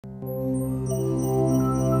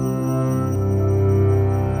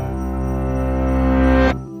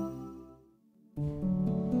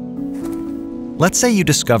Let's say you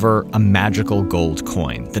discover a magical gold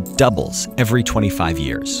coin that doubles every 25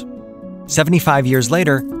 years. 75 years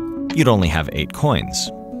later, you'd only have 8 coins.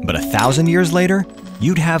 But 1,000 years later,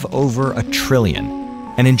 you'd have over 1 trillion.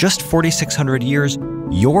 And in just 4,600 years,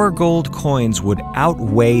 your gold coins would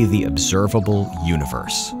outweigh the observable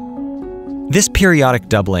universe. This periodic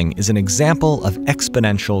doubling is an example of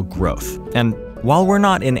exponential growth. And while we're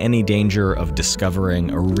not in any danger of discovering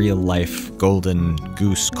a real-life golden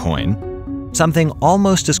goose coin, something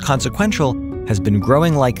almost as consequential has been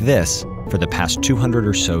growing like this for the past 200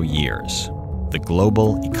 or so years: the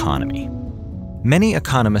global economy. Many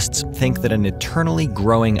economists think that an eternally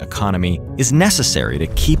growing economy is necessary to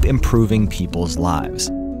keep improving people's lives,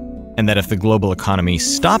 and that if the global economy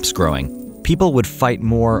stops growing, people would fight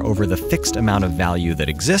more over the fixed amount of value that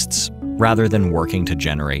exists rather than working to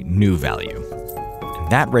generate new value.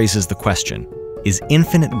 And that raises the question, is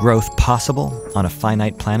infinite growth possible on a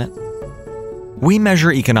finite planet? We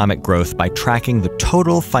measure economic growth by tracking the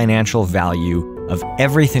total financial value of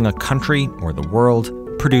everything a country or the world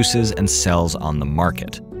produces and sells on the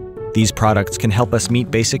market. These products can help us meet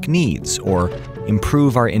basic needs or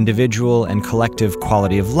improve our individual and collective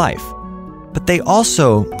quality of life. But they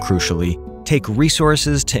also, crucially, take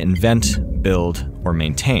resources to invent, build, or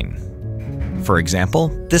maintain. For example,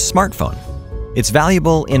 this smartphone. It's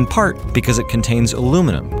valuable in part because it contains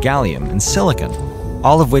aluminum, gallium, and silicon,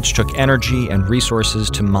 all of which took energy and resources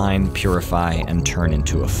to mine, purify, and turn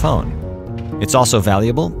into a phone. It's also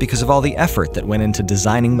valuable because of all the effort that went into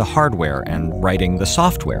designing the hardware and writing the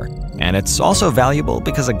software. And it's also valuable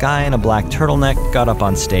because a guy in a black turtleneck got up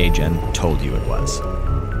on stage and told you it was.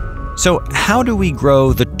 So how do we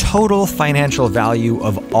grow the total financial value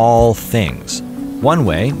of all things? One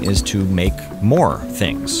way is to make more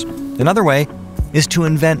things. Another way is to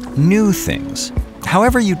invent new things.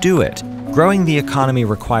 However you do it, growing the economy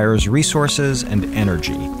requires resources and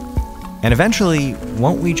energy. And eventually,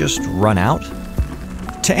 won't we just run out?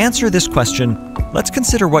 To answer this question, let's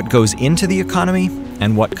consider what goes into the economy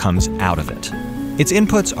and what comes out of it. Its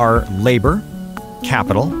inputs are labor,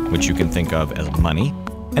 capital, which you can think of as money,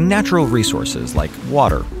 and natural resources like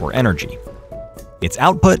water or energy. Its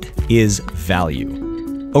output is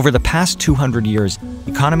value. Over the past 200 years,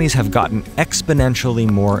 economies have gotten exponentially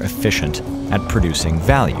more efficient at producing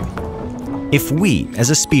value. If we, as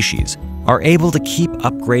a species, are able to keep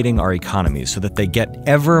upgrading our economies so that they get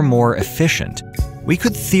ever more efficient, we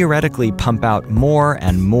could theoretically pump out more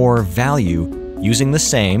and more value using the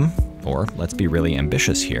same, or let's be really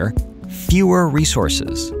ambitious here, fewer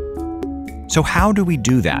resources. So how do we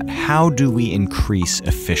do that? How do we increase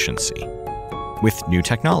efficiency? With new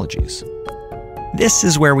technologies. This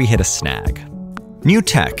is where we hit a snag. New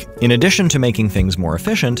tech, in addition to making things more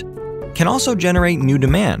efficient, can also generate new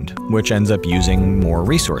demand, which ends up using more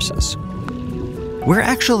resources. We're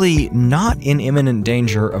actually not in imminent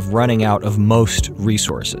danger of running out of most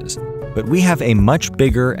resources, but we have a much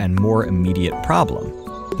bigger and more immediate problem.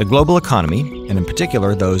 The global economy, and in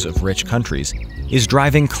particular those of rich countries, is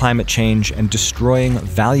driving climate change and destroying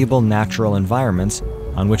valuable natural environments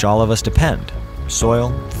on which all of us depend: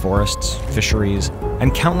 soil, forests, fisheries,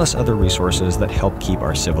 and countless other resources that help keep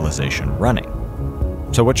our civilization running.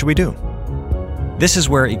 So what should we do? This is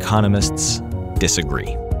where economists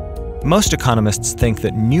disagree. Most economists think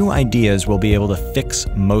that new ideas will be able to fix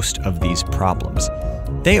most of these problems.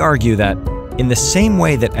 They argue that in the same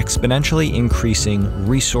way that exponentially increasing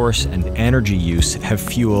resource and energy use have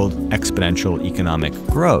fueled exponential economic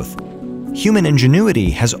growth, human ingenuity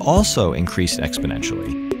has also increased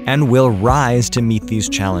exponentially and will rise to meet these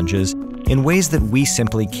challenges in ways that we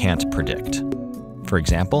simply can't predict. For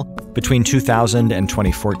example, between 2000 and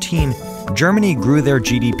 2014, Germany grew their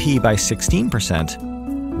GDP by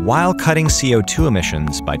 16%, while cutting CO2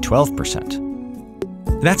 emissions by 12%.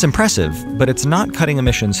 That's impressive, but it's not cutting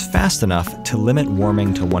emissions fast enough to limit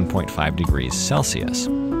warming to 1.5 degrees Celsius.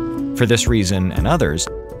 For this reason and others,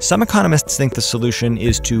 some economists think the solution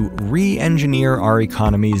is to re-engineer our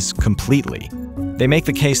economies completely. They make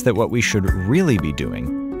the case that what we should really be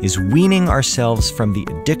doing is weaning ourselves from the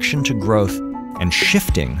addiction to growth and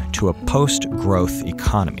shifting to a post-growth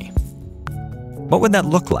economy. What would that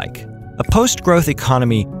look like? A post-growth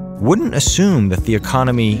economy wouldn't assume that the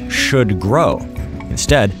economy should grow.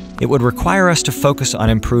 Instead, it would require us to focus on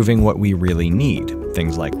improving what we really need,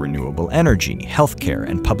 things like renewable energy, healthcare,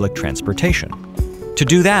 and public transportation. To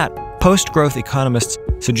do that, post-growth economists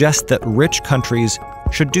suggest that rich countries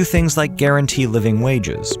should do things like guarantee living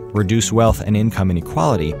wages, reduce wealth and income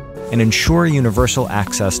inequality, and ensure universal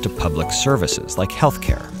access to public services like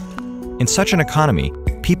healthcare. In such an economy,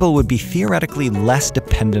 people would be theoretically less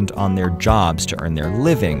dependent on their jobs to earn their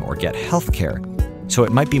living or get healthcare, so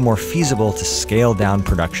it might be more feasible to scale down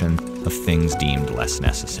production of things deemed less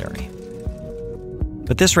necessary.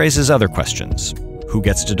 But this raises other questions. Who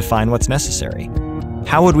gets to define what's necessary?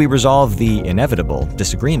 How would we resolve the inevitable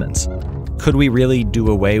disagreements? Could we really do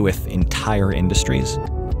away with entire industries?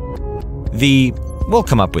 We'll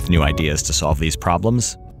come up with new ideas to solve these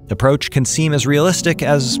problems approach can seem as realistic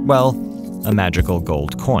as, well, a magical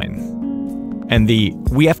gold coin. And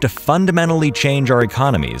we have to fundamentally change our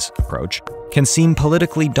economies approach can seem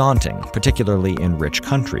politically daunting, particularly in rich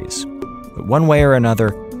countries. But one way or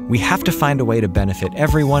another, we have to find a way to benefit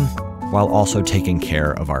everyone while also taking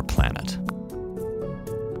care of our planet.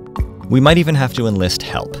 We might even have to enlist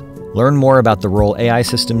help. Learn more about the role AI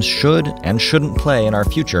systems should and shouldn't play in our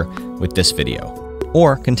future with this video.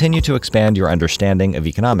 Or continue to expand your understanding of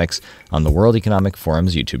economics on the World Economic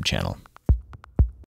Forum's YouTube channel.